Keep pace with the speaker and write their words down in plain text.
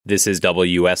This is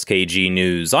WSKG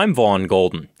News. I'm Vaughn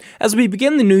Golden. As we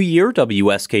begin the new year,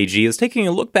 WSKG is taking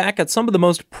a look back at some of the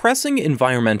most pressing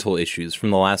environmental issues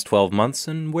from the last 12 months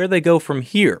and where they go from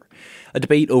here. A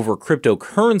debate over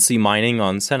cryptocurrency mining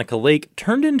on Seneca Lake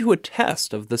turned into a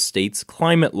test of the state's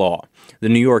climate law. The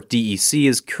New York DEC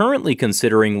is currently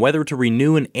considering whether to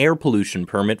renew an air pollution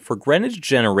permit for Greenwich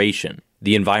Generation.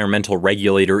 The environmental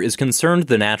regulator is concerned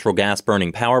the natural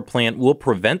gas-burning power plant will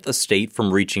prevent the state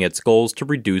from reaching its goals to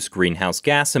reduce greenhouse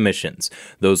gas emissions.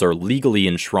 Those are legally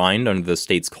enshrined under the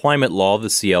state's climate law, the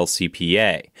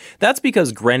CLCPA. That's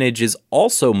because Greenwich is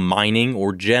also mining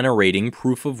or generating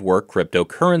proof-of-work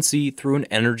cryptocurrency through an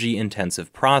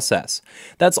energy-intensive process.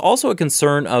 That's also a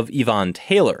concern of Yvonne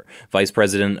Taylor, vice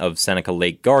president of Seneca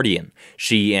Lake Guardian.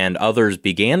 She and others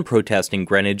began protesting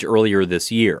Greenwich earlier this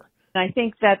year. I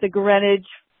think that the Greenwich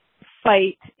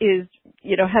fight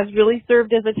has really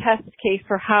served as a test case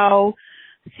for how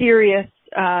serious,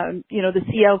 the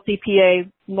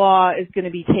CLCPA law is going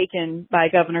to be taken by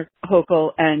Governor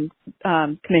Hochul and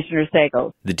Commissioner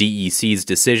Sago. The DEC's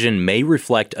decision may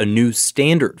reflect a new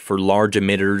standard for large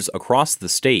emitters across the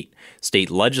state. State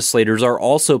legislators are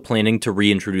also planning to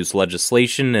reintroduce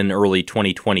legislation in early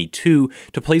 2022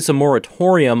 to place a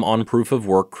moratorium on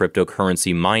proof-of-work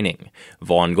cryptocurrency mining.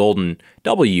 Vaughn Golden,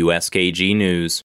 WSKG News.